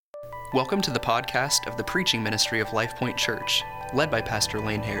Welcome to the podcast of the preaching ministry of Life Point Church, led by Pastor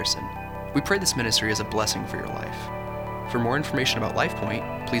Lane Harrison. We pray this ministry is a blessing for your life. For more information about Life Point,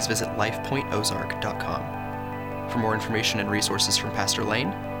 please visit lifepointozark.com. For more information and resources from Pastor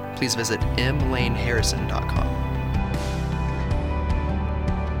Lane, please visit mlaneharrison.com.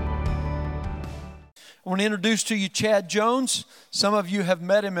 I want to introduce to you Chad Jones. Some of you have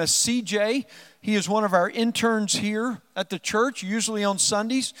met him as CJ. He is one of our interns here at the church, usually on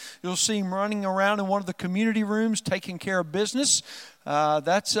Sundays. You'll see him running around in one of the community rooms taking care of business.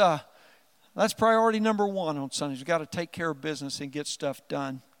 That's priority number one on Sundays. We've got to take care of business and get stuff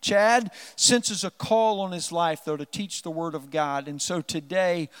done. Chad senses a call on his life, though, to teach the Word of God. And so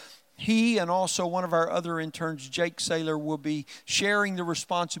today, he and also one of our other interns, Jake Saylor, will be sharing the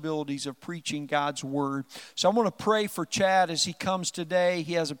responsibilities of preaching God's Word. So I want to pray for Chad as he comes today.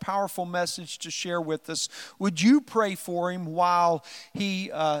 He has a powerful message to share with us. Would you pray for him while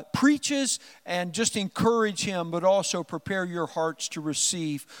he preaches and just encourage him, but also prepare your hearts to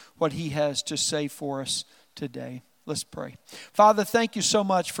receive what he has to say for us today? Let's pray. Father, thank you so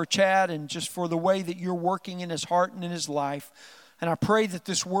much for Chad and just for the way that you're working in his heart and in his life. And I pray that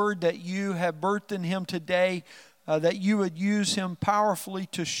this word that you have birthed in him today, that you would use him powerfully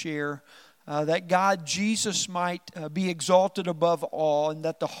to share, that God, Jesus might be exalted above all, and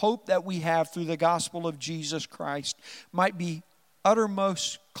that the hope that we have through the gospel of Jesus Christ might be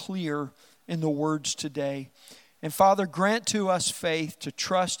uttermost clear in the words today. And Father, grant to us faith to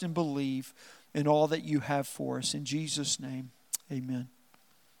trust and believe in all that you have for us. In Jesus' name, amen.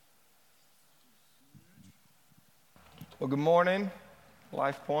 Well, good morning,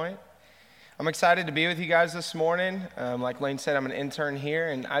 Life Point. I'm excited to be with you guys this morning. Like Lane said, I'm an intern here,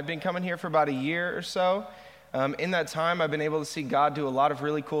 and I've been coming here for about a year or so. In that time, I've been able to see God do a lot of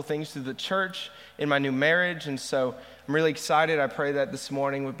really cool things through the church, in my new marriage, and so I'm really excited. I pray that this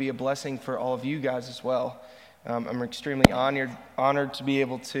morning would be a blessing for all of you guys as well. I'm extremely honored to be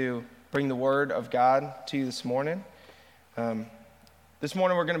able to bring the Word of God to you this morning. This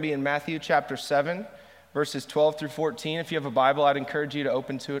morning, we're going to be in Matthew chapter 7. Verses 12 through 14. If you have a Bible, I'd encourage you to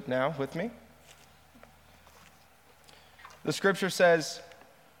open to it now with me. The scripture says,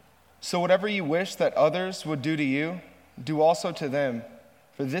 "So whatever you wish that others would do to you, do also to them,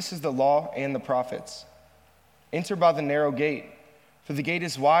 for this is the law and the prophets. Enter by the narrow gate, for the gate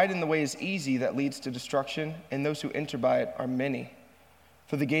is wide and the way is easy that leads to destruction, and those who enter by it are many.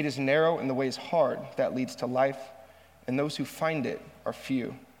 For the gate is narrow and the way is hard that leads to life, and those who find it are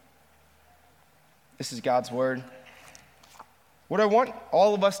few." This is God's word. What I want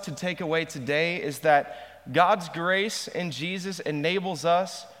all of us to take away today is that God's grace in Jesus enables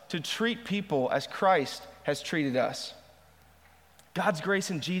us to treat people as Christ has treated us. God's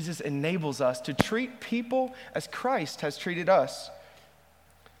grace in Jesus enables us to treat people as Christ has treated us.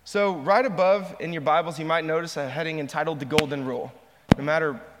 So right above in your Bibles, you might notice a heading entitled The Golden Rule. No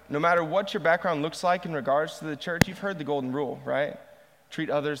matter what your background looks like in regards to the church, you've heard the Golden Rule, right? Treat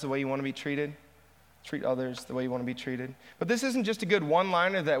others the way you want to be treated. Treat others the way you want to be treated. But this isn't just a good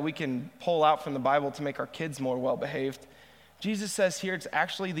one-liner that we can pull out from the Bible to make our kids more well-behaved. Jesus says here it's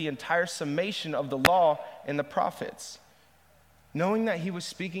actually the entire summation of the law and the prophets. Knowing that he was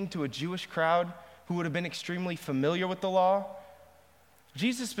speaking to a Jewish crowd who would have been extremely familiar with the law,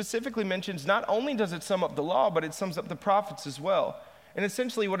 Jesus specifically mentions not only does it sum up the law, but it sums up the prophets as well. And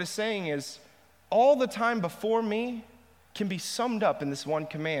essentially what it's saying is, all the time before me can be summed up in this one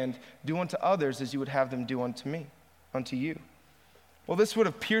command: do unto others as you would have them do unto me, unto you. Well, this would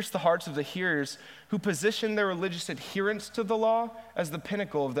have pierced the hearts of the hearers who positioned their religious adherence to the law as the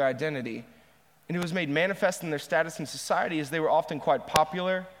pinnacle of their identity. And it was made manifest in their status in society as they were often quite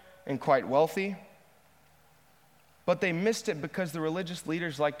popular and quite wealthy. But they missed it because the religious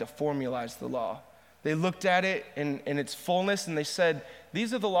leaders liked to formalize the law. They looked at it in its fullness and they said,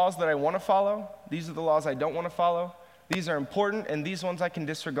 these are the laws that I want to follow. These are the laws I don't want to follow. These are important, and these ones I can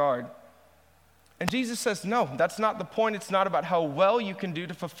disregard. And Jesus says, no, that's not the point. It's not about how well you can do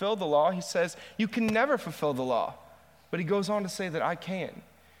to fulfill the law. He says, you can never fulfill the law. But he goes on to say that I can,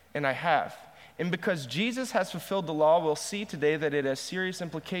 and I have. And because Jesus has fulfilled the law, we'll see today that it has serious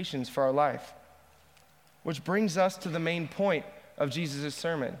implications for our life. Which brings us to the main point of Jesus'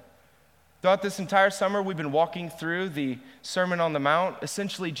 sermon. Throughout this entire summer, we've been walking through the Sermon on the Mount,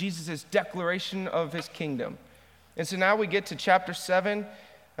 essentially Jesus' declaration of his kingdom. And so now we get to chapter 7,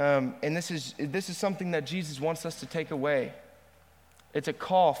 and this is something that Jesus wants us to take away. It's a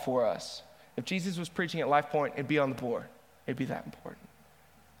call for us. If Jesus was preaching at Life Point, it'd be on the board. It'd be that important.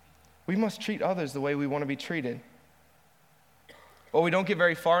 We must treat others the way we want to be treated. Well, we don't get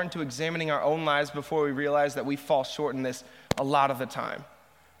very far into examining our own lives before we realize that we fall short in this a lot of the time.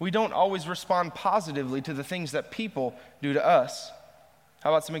 We don't always respond positively to the things that people do to us.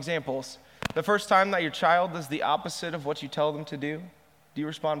 How about some examples? The first time that your child does the opposite of what you tell them to do you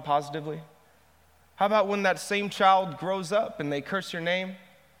respond positively? How about when that same child grows up and they curse your name?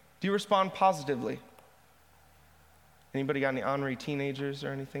 Do you respond positively? Anybody got any ornery teenagers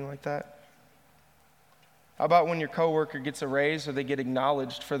or anything like that? How about when your coworker gets a raise or they get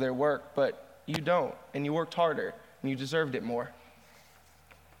acknowledged for their work, but you don't, and you worked harder, and you deserved it more?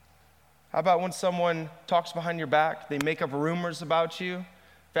 How about when someone talks behind your back, they make up rumors about you,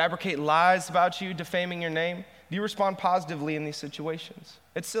 fabricate lies about you, defaming your name? Do you respond positively in these situations?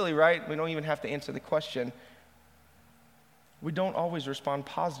 It's silly, right? We don't even have to answer the question. We don't always respond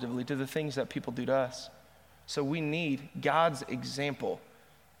positively to the things that people do to us. So we need God's example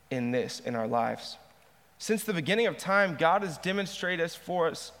in this in our lives. Since the beginning of time, God has demonstrated for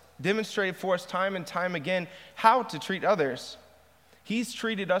us time and time again how to treat others. He's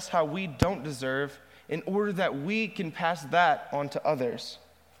treated us how we don't deserve in order that we can pass that on to others.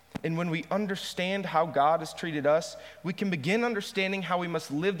 And when we understand how God has treated us, we can begin understanding how we must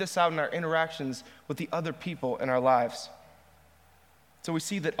live this out in our interactions with the other people in our lives. So we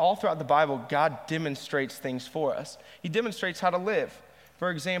see that all throughout the Bible, God demonstrates things for us. He demonstrates how to live. For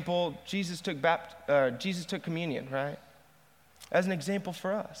example, Jesus took communion, right? As an example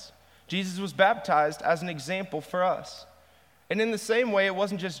for us. Jesus was baptized as an example for us. And in the same way, it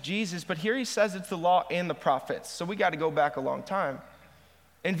wasn't just Jesus, but here he says it's the law and the prophets. So we got to go back a long time.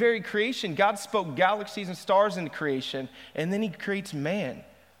 In very creation, God spoke galaxies and stars into creation, and then he creates man.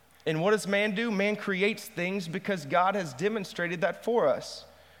 And what does man do? Man creates things because God has demonstrated that for us.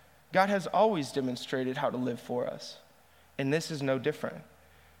 God has always demonstrated how to live for us. And this is no different.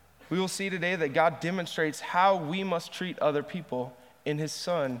 We will see today that God demonstrates how we must treat other people in his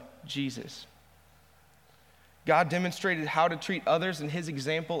Son, Jesus. God demonstrated how to treat others in his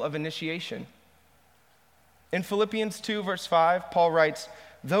example of initiation. In Philippians 2, verse 5, Paul writes,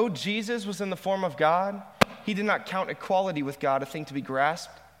 "Though Jesus was in the form of God, he did not count equality with God a thing to be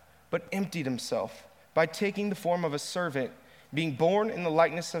grasped, but emptied himself by taking the form of a servant, being born in the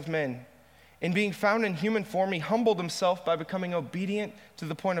likeness of men. And being found in human form, he humbled himself by becoming obedient to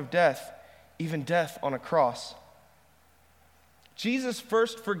the point of death, even death on a cross." Jesus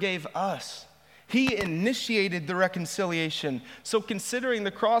first forgave us. He initiated the reconciliation. So considering the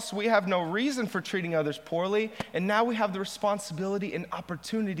cross, we have no reason for treating others poorly, and now we have the responsibility and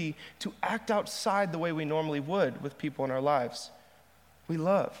opportunity to act outside the way we normally would with people in our lives. We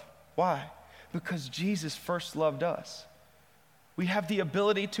love. Why? Because Jesus first loved us. We have the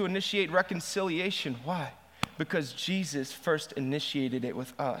ability to initiate reconciliation. Why? Because Jesus first initiated it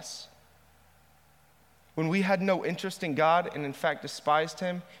with us. When we had no interest in God and in fact despised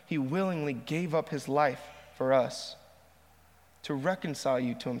him, he willingly gave up his life for us to reconcile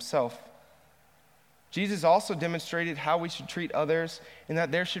you to himself. Jesus also demonstrated how we should treat others and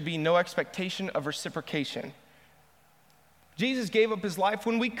that there should be no expectation of reciprocation. Jesus gave up his life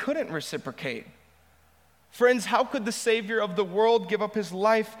when we couldn't reciprocate. Friends, how could the Savior of the world give up his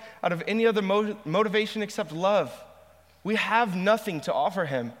life out of any other motivation except love? We have nothing to offer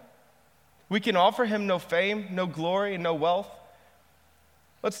him. We can offer him no fame, no glory, and no wealth.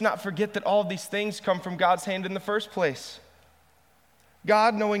 Let's not forget that all of these things come from God's hand in the first place.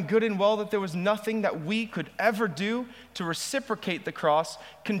 God, knowing good and well that there was nothing that we could ever do to reciprocate the cross,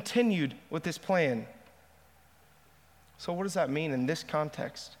 continued with his plan. So what does that mean in this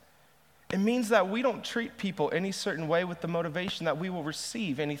context? It means that we don't treat people any certain way with the motivation that we will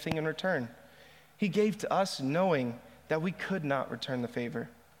receive anything in return. He gave to us knowing that we could not return the favor.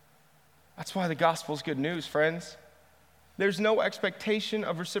 That's why the gospel is good news, friends. There's no expectation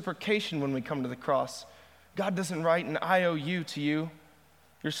of reciprocation when we come to the cross. God doesn't write an IOU to you.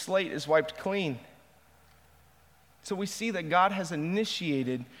 Your slate is wiped clean. So we see that God has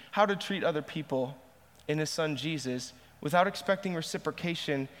initiated how to treat other people in his Son Jesus without expecting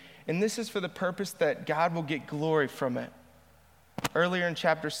reciprocation, and this is for the purpose that God will get glory from it. Earlier in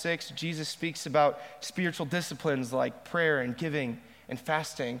chapter 6, Jesus speaks about spiritual disciplines like prayer and giving and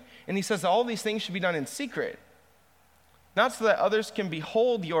fasting. And he says that all these things should be done in secret. Not so that others can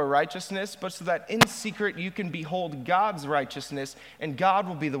behold your righteousness, but so that in secret you can behold God's righteousness, and God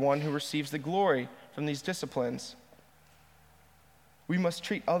will be the one who receives the glory from these disciplines. We must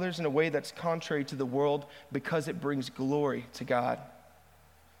treat others in a way that's contrary to the world because it brings glory to God.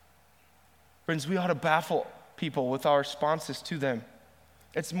 Friends, we ought to baffle people with our responses to them.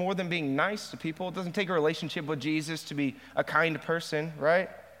 It's more than being nice to people. It doesn't take a relationship with Jesus to be a kind person, right?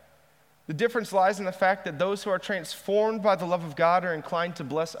 The difference lies in the fact that those who are transformed by the love of God are inclined to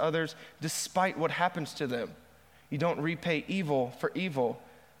bless others despite what happens to them. You don't repay evil for evil,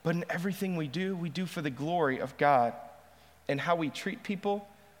 But in everything we do for the glory of God. And how we treat people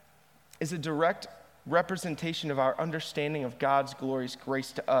is a direct representation of our understanding of God's glorious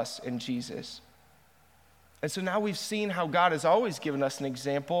grace to us in Jesus. And so now we've seen how God has always given us an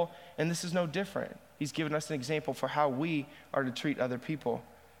example, and this is no different. He's given us an example for how we are to treat other people.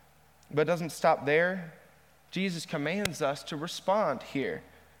 But it doesn't stop there. Jesus commands us to respond here.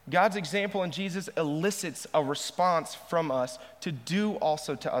 God's example in Jesus elicits a response from us to do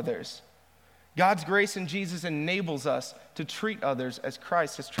also to others. God's grace in Jesus enables us to treat others as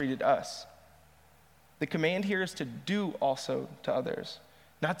Christ has treated us. The command here is to do also to others,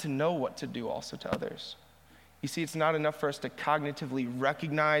 not to know what to do also to others. You see, it's not enough for us to cognitively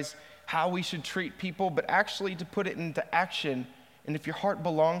recognize how we should treat people, but actually to put it into action. And if your heart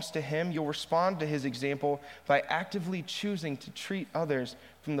belongs to Him, you'll respond to His example by actively choosing to treat others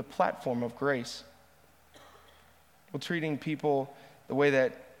from the platform of grace. Well, treating people the way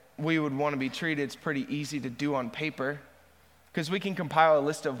that we would want to be treated is pretty easy to do on paper, because we can compile a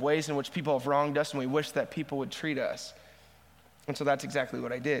list of ways in which people have wronged us and we wish that people would treat us. And so that's exactly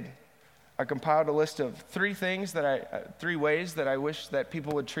what I did. I compiled a list of three ways that I wish that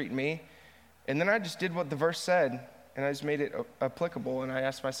people would treat me. And then I just did what the verse said, and I just made it applicable. And I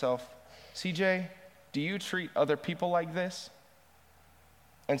asked myself, CJ, do you treat other people like this?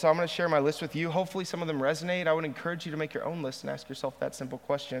 And so I'm going to share my list with you. Hopefully some of them resonate. I would encourage you to make your own list and ask yourself that simple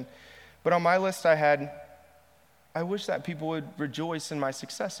question. But on my list I wish that people would rejoice in my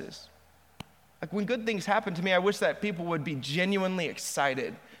successes. Like when good things happen to me, I wish that people would be genuinely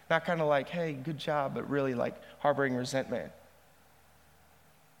excited. Not kind of like, hey, good job, but really like harboring resentment.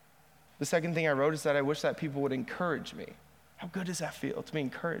 The second thing I wrote is that I wish that people would encourage me. How good does that feel to be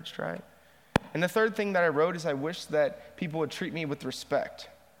encouraged, right? And the third thing that I wrote is I wish that people would treat me with respect.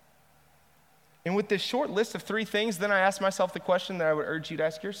 And with this short list of three things, then I asked myself the question that I would urge you to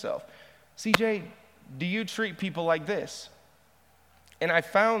ask yourself. CJ, do you treat people like this? And I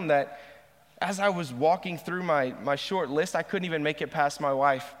found that as I was walking through my short list, I couldn't even make it past my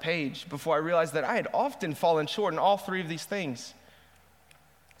wife, Paige, before I realized that I had often fallen short in all three of these things.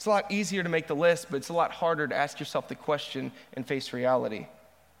 It's a lot easier to make the list, but it's a lot harder to ask yourself the question and face reality.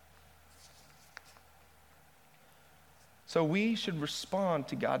 So we should respond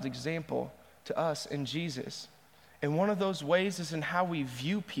to God's example to us in Jesus. And one of those ways is in how we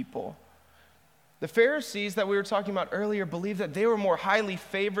view people. The Pharisees that we were talking about earlier believed that they were more highly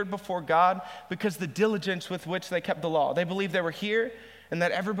favored before God because the diligence with which they kept the law. They believed they were here and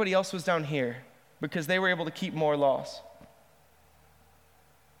that everybody else was down here because they were able to keep more laws.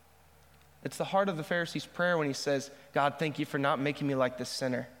 It's the heart of the Pharisee's prayer when he says, God, thank you for not making me like this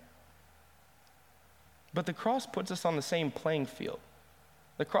sinner. But the cross puts us on the same playing field.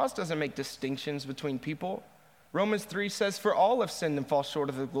 The cross doesn't make distinctions between people. Romans 3 says, for all have sinned and fall short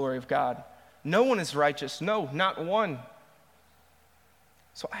of the glory of God. No one is righteous, no, not one.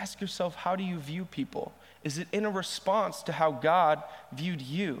 So ask yourself, how do you view people? Is it in a response to how God viewed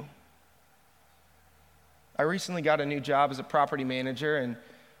you? I recently got a new job as a property manager, and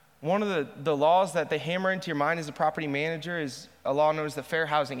one of the laws that they hammer into your mind as a property manager is a law known as the Fair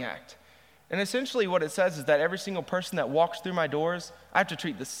Housing Act. And essentially what it says is that every single person that walks through my doors, I have to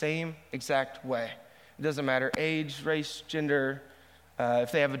treat the same exact way. It doesn't matter age, race, gender,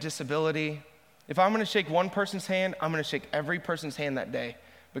 if they have a disability. If I'm going to shake one person's hand, I'm going to shake every person's hand that day,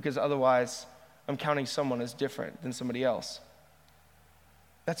 because otherwise I'm counting someone as different than somebody else.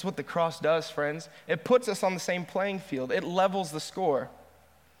 That's what the cross does, friends. It puts us on the same playing field. It levels the score.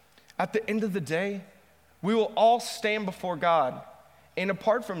 At the end of the day, we will all stand before God. And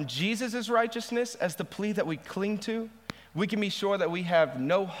apart from Jesus' righteousness as the plea that we cling to, we can be sure that we have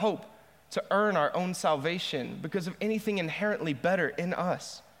no hope to earn our own salvation because of anything inherently better in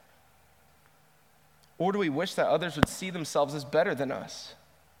us. Or do we wish that others would see themselves as better than us?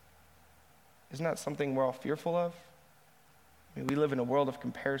 Isn't that something we're all fearful of? I mean, we live in a world of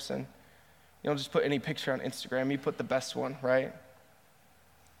comparison. You don't just put any picture on Instagram, you put the best one, right?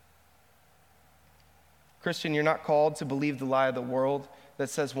 Christian, you're not called to believe the lie of the world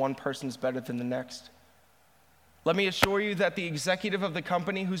that says one person is better than the next. Let me assure you that the executive of the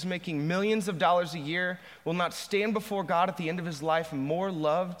company who's making millions of dollars a year will not stand before God at the end of his life more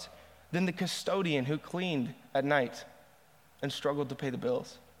loved than the custodian who cleaned at night and struggled to pay the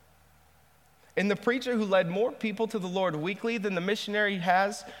bills. And the preacher who led more people to the Lord weekly than the missionary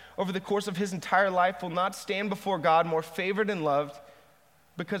has over the course of his entire life will not stand before God more favored and loved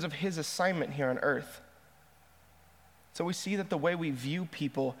because of his assignment here on earth. So we see that the way we view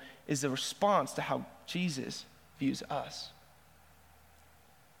people is a response to how Jesus views us.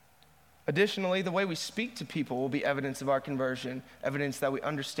 Additionally, the way we speak to people will be evidence of our conversion, evidence that we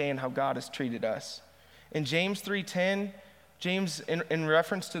understand how God has treated us. In James 3:10, James, in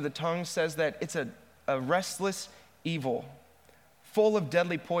reference to the tongue, says that it's a restless evil, full of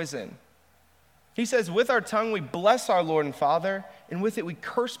deadly poison. He says, with our tongue we bless our Lord and Father, and with it we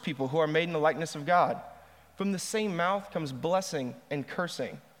curse people who are made in the likeness of God. From the same mouth comes blessing and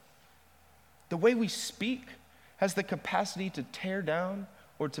cursing. The way we speak has the capacity to tear down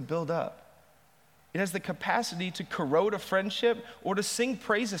or to build up. It has the capacity to corrode a friendship or to sing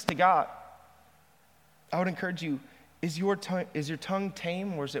praises to God. I would encourage you, is your tongue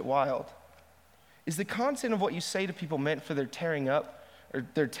tame or is it wild? Is the content of what you say to people meant for their tearing up, or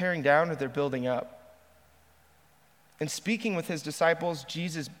they're tearing down, or they're building up? In speaking with his disciples,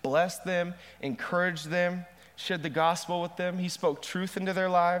 Jesus blessed them, encouraged them, shared the gospel with them. He spoke truth into their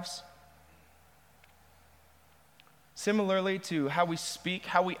lives. Similarly to how we speak,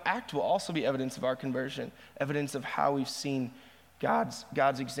 how we act will also be evidence of our conversion, evidence of how we've seen God's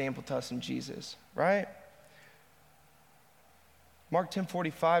example to us in Jesus, right? Mark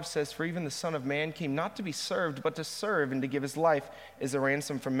 10:45 says, "For even the Son of Man came not to be served, but to serve and to give his life as a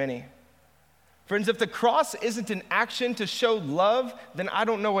ransom for many." Friends, if the cross isn't an action to show love, then I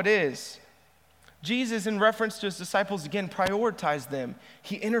don't know what is. Jesus, in reference to his disciples, again, prioritized them.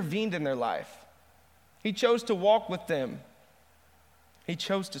 He intervened in their life. He chose to walk with them. He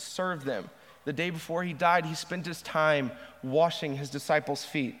chose to serve them. The day before he died, he spent his time washing his disciples'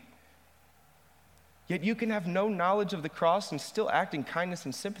 feet. Yet you can have no knowledge of the cross and still act in kindness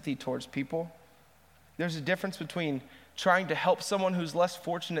and sympathy towards people. There's a difference between trying to help someone who's less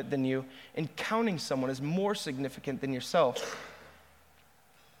fortunate than you and counting someone as more significant than yourself.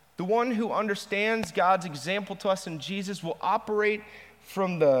 The one who understands God's example to us in Jesus will operate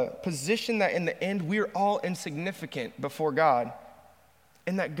from the position that in the end we're all insignificant before God,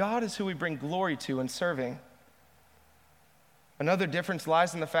 and that God is who we bring glory to in serving. Another difference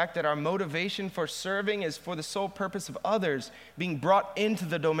lies in the fact that our motivation for serving is for the sole purpose of others being brought into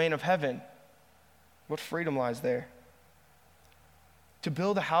the domain of heaven. What freedom lies there? To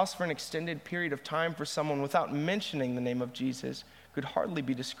build a house for an extended period of time for someone without mentioning the name of Jesus could hardly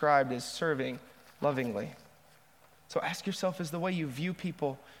be described as serving lovingly. So ask yourself, is the way you view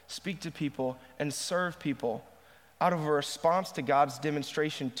people, speak to people, and serve people out of a response to God's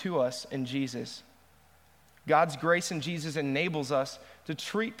demonstration to us in Jesus? God's grace in Jesus enables us to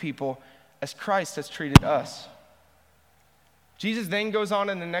treat people as Christ has treated us. Jesus then goes on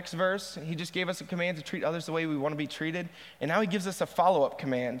in the next verse. He just gave us a command to treat others the way we want to be treated. And now he gives us a follow-up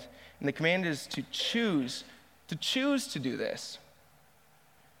command. And the command is to choose to do this.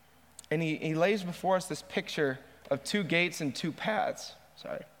 And he lays before us this picture of two gates and two paths.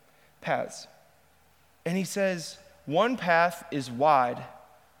 And he says, one path is wide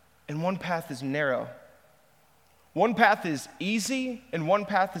and one path is narrow. One path is easy and one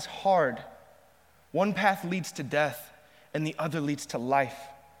path is hard. One path leads to death and the other leads to life.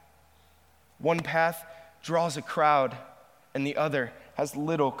 One path draws a crowd and the other has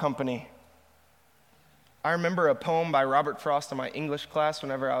little company. I remember a poem by Robert Frost in my English class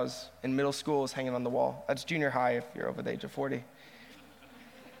whenever I was in middle school. It was hanging on the wall. That's junior high if you're over the age of 40.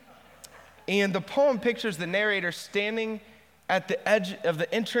 And the poem pictures the narrator standing at the edge of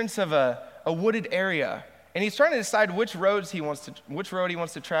the entrance of a wooded area. And he's trying to decide which road he wants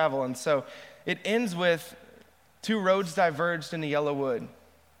to travel. And so it ends with two roads diverged in the yellow wood.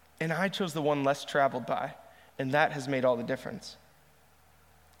 And I chose the one less traveled by. And that has made all the difference.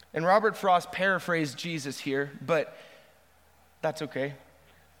 And Robert Frost paraphrased Jesus here, but that's okay.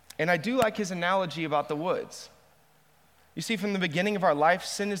 And I do like his analogy about the woods. You see, from the beginning of our life,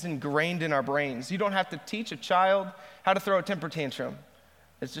 sin is ingrained in our brains. You don't have to teach a child how to throw a temper tantrum.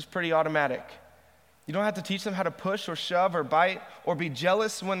 It's just pretty automatic. You don't have to teach them how to push or shove or bite or be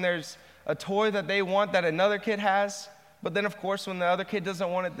jealous when there's a toy that they want that another kid has. But then, of course, when the other kid doesn't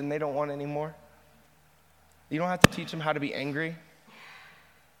want it, then they don't want it anymore. You don't have to teach them how to be angry.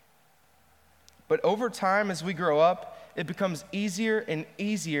 But over time, as we grow up, it becomes easier and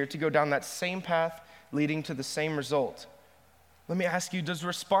easier to go down that same path leading to the same result. Let me ask you, does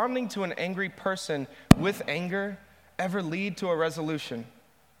responding to an angry person with anger ever lead to a resolution?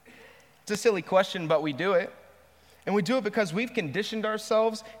 It's a silly question, but we do it. And we do it because we've conditioned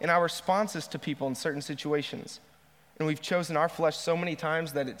ourselves in our responses to people in certain situations. And we've chosen our flesh so many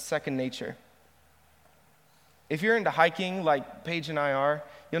times that it's second nature. If you're into hiking like Paige and I are,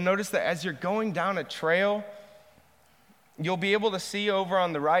 you'll notice that as you're going down a trail, you'll be able to see over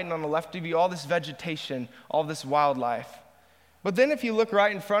on the right and on the left of you all this vegetation, all this wildlife. But then if you look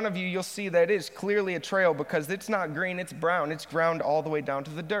right in front of you, you'll see that it is clearly a trail because it's not green, it's brown. It's ground all the way down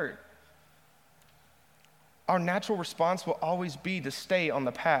to the dirt. our natural response will always be to stay on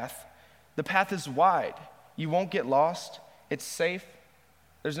the path. The path is wide. You won't get lost. It's safe.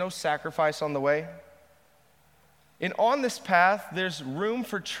 There's no sacrifice on the way. And on this path, there's room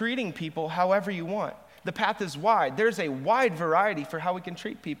for treating people however you want. The path is wide. There's a wide variety for how we can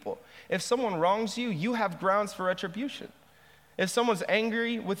treat people. If someone wrongs you, you have grounds for retribution. If someone's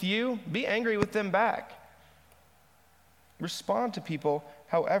angry with you, be angry with them back. Respond to people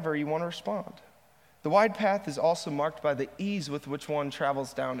however you want to respond. The wide path is also marked by the ease with which one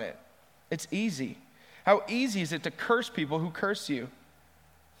travels down it. It's easy. How easy is it to curse people who curse you?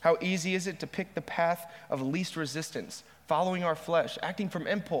 How easy is it to pick the path of least resistance, following our flesh, acting from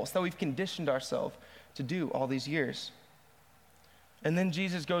impulse that we've conditioned ourselves to do all these years? And then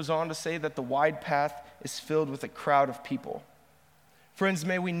Jesus goes on to say that the wide path is filled with a crowd of people. Friends,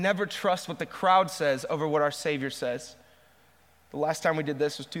 may we never trust what the crowd says over what our Savior says. The last time we did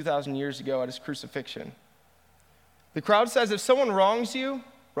this was 2,000 years ago at his crucifixion. The crowd says if someone wrongs you,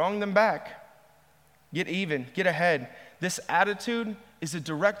 wrong them back. Get even, get ahead. This attitude is a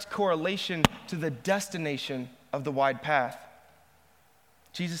direct correlation to the destination of the wide path.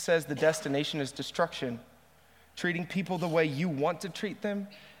 Jesus says the destination is destruction. Treating people the way you want to treat them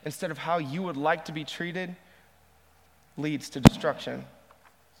instead of how you would like to be treated leads to destruction.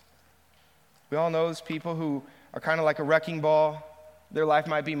 We all know those people who are kind of like a wrecking ball. Their life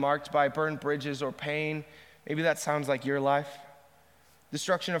might be marked by burned bridges or pain. Maybe that sounds like your life.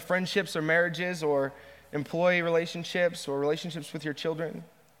 Destruction of friendships or marriages or employee relationships or relationships with your children.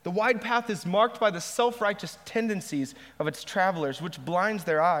 The wide path is marked by the self-righteous tendencies of its travelers, which blinds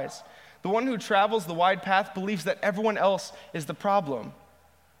their eyes. The one who travels the wide path believes that everyone else is the problem.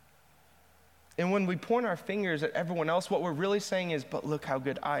 And when we point our fingers at everyone else, what we're really saying is, but look how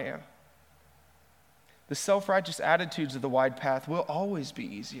good I am. The self-righteous attitudes of the wide path will always be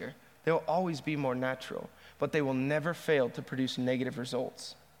easier. They will always be more natural, but they will never fail to produce negative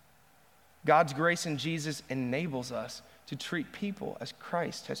results. God's grace in Jesus enables us to treat people as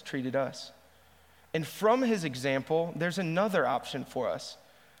Christ has treated us. And from his example, there's another option for us,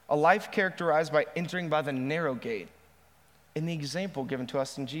 a life characterized by entering by the narrow gate, in the example given to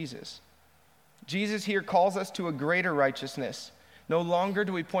us in Jesus. Jesus here calls us to a greater righteousness. No longer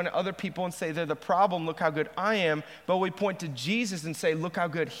do we point at other people and say they're the problem, look how good I am, but we point to Jesus and say, look how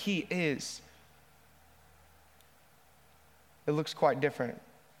good he is. It looks quite different.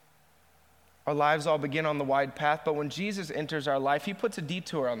 Our lives all begin on the wide path, but when Jesus enters our life, he puts a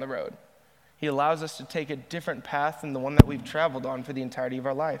detour on the road. He allows us to take a different path than the one that we've traveled on for the entirety of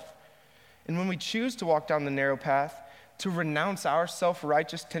our life. And when we choose to walk down the narrow path, to renounce our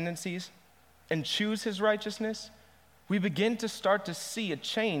self-righteous tendencies and choose his righteousness, we begin to start to see a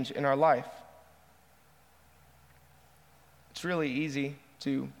change in our life. It's really easy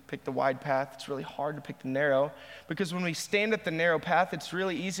to pick the wide path. It's really hard to pick the narrow, because when we stand at the narrow path, it's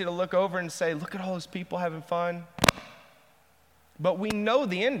really easy to look over and say, look at all those people having fun. But we know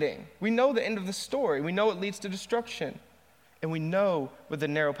the ending. We know the end of the story. We know it leads to destruction. And we know where the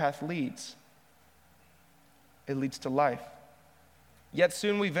narrow path leads. It leads to life. Yet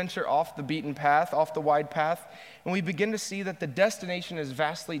soon we venture off the beaten path, off the wide path, and we begin to see that the destination is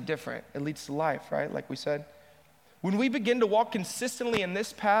vastly different. It leads to life, right? Like we said. When we begin to walk consistently in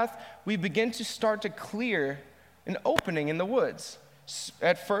this path, we begin to start to clear an opening in the woods.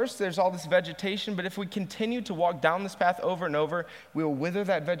 At first, there's all this vegetation, but if we continue to walk down this path over and over, we will wither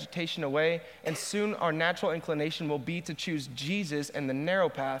that vegetation away, and soon our natural inclination will be to choose Jesus and the narrow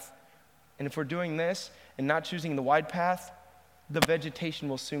path. And if we're doing this and not choosing the wide path, the vegetation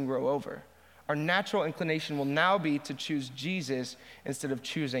will soon grow over. Our natural inclination will now be to choose Jesus instead of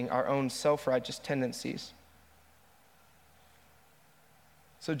choosing our own self-righteous tendencies.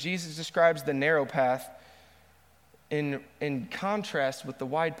 So Jesus describes the narrow path in contrast with the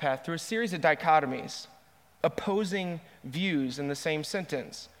wide path through a series of dichotomies, opposing views in the same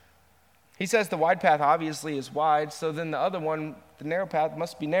sentence. He says the wide path obviously is wide, so then the other one, the narrow path,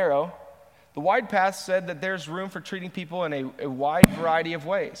 must be narrow. The wide path said that there's room for treating people in a wide variety of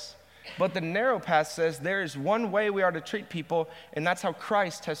ways. But the narrow path says there is one way we are to treat people, and that's how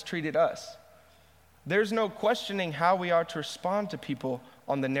Christ has treated us. There's no questioning how we are to respond to people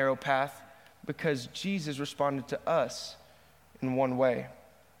on the narrow path, because Jesus responded to us in one way.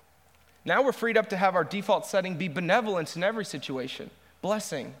 Now we're freed up to have our default setting be benevolence in every situation,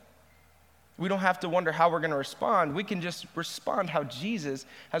 blessing. We don't have to wonder how we're going to respond. We can just respond how Jesus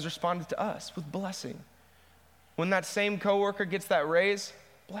has responded to us, with blessing. When that same coworker gets that raise,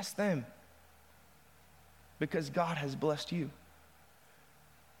 bless them, because God has blessed you.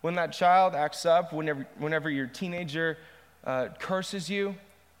 When that child acts up, whenever your teenager curses you,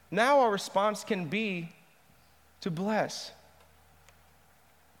 now our response can be to bless.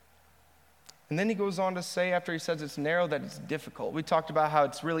 And then he goes on to say, after he says it's narrow, that it's difficult. We talked about how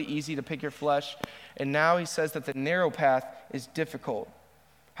it's really easy to pick your flesh, and now he says that the narrow path is difficult.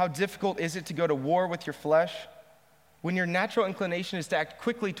 How difficult is it to go to war with your flesh when your natural inclination is to act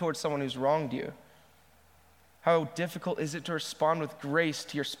quickly towards someone who's wronged you? How difficult is it to respond with grace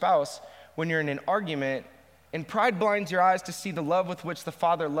to your spouse when you're in an argument and pride blinds your eyes to see the love with which the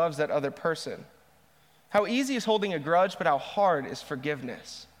Father loves that other person? How easy is holding a grudge, but how hard is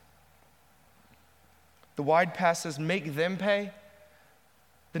forgiveness? The wide path says, make them pay.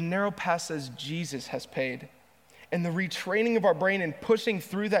 The narrow path says, Jesus has paid. And the retraining of our brain and pushing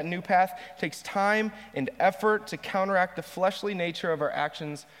through that new path takes time and effort to counteract the fleshly nature of our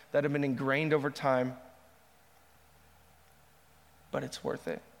actions that have been ingrained over time. But it's worth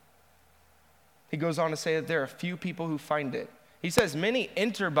it. He goes on to say that there are few people who find it. He says, many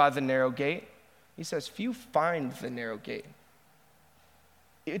enter by the narrow gate. He says, few find the narrow gate.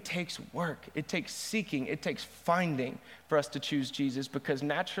 It takes work, it takes seeking, it takes finding for us to choose Jesus, because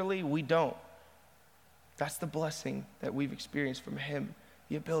naturally we don't. That's the blessing that we've experienced from him,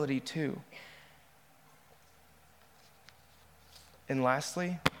 the ability to. And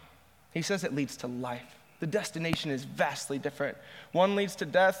lastly, he says it leads to life. The destination is vastly different. One leads to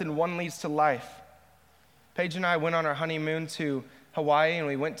death and one leads to life. Paige and I went on our honeymoon to Hawaii, and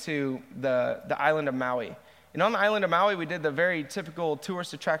we went to the island of Maui. And on the island of Maui, we did the very typical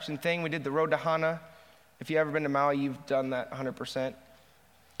tourist attraction thing. We did the road to Hana. If you've ever been to Maui, you've done that 100%.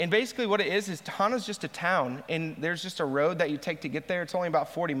 And basically what it is Hana's just a town, and there's just a road that you take to get there. It's only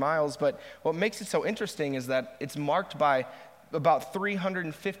about 40 miles, but what makes it so interesting is that it's marked by about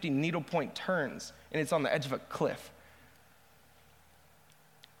 350 needlepoint turns, and it's on the edge of a cliff.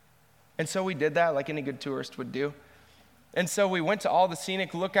 And so we did that like any good tourist would do. And so we went to all the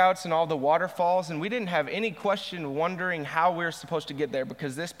scenic lookouts and all the waterfalls, and we didn't have any question wondering how we were supposed to get there,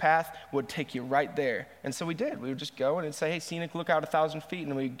 because this path would take you right there. And so we did. We would just go and it'd say, hey, scenic lookout 1,000 feet,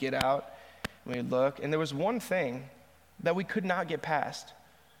 and we'd get out and we'd look. And there was one thing that we could not get past.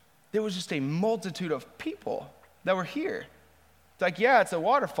 There was just a multitude of people that were here. It's like, yeah, it's a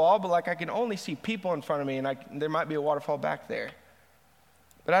waterfall, but like I can only see people in front of me, and there might be a waterfall back there.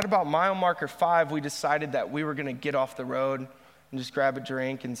 But at about mile marker 5, we decided that we were going to get off the road and just grab a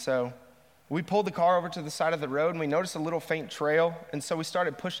drink. And so we pulled the car over to the side of the road, and we noticed a little faint trail. And so we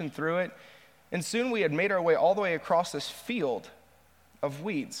started pushing through it. And soon we had made our way all the way across this field of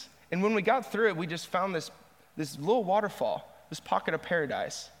weeds. And when we got through it, we just found this little waterfall, this pocket of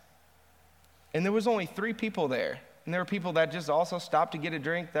paradise. And there was only 3 people there. And there were people that just also stopped to get a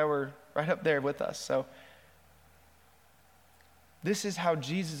drink that were right up there with us. So this is how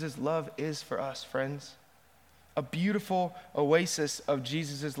Jesus' love is for us, friends. A beautiful oasis of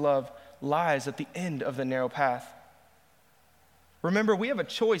Jesus' love lies at the end of the narrow path. Remember, we have a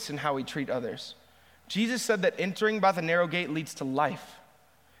choice in how we treat others. Jesus said that entering by the narrow gate leads to life.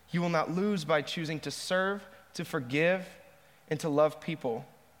 You will not lose by choosing to serve, to forgive, and to love people.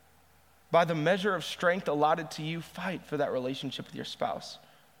 By the measure of strength allotted to you, fight for that relationship with your spouse,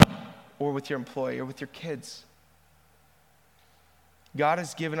 or with your employee, or with your kids. God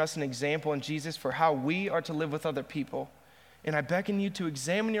has given us an example in Jesus for how we are to live with other people. And I beckon you to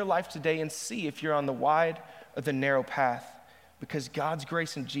examine your life today and see if you're on the wide or the narrow path, because God's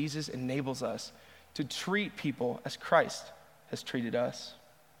grace in Jesus enables us to treat people as Christ has treated us.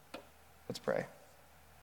 Let's pray.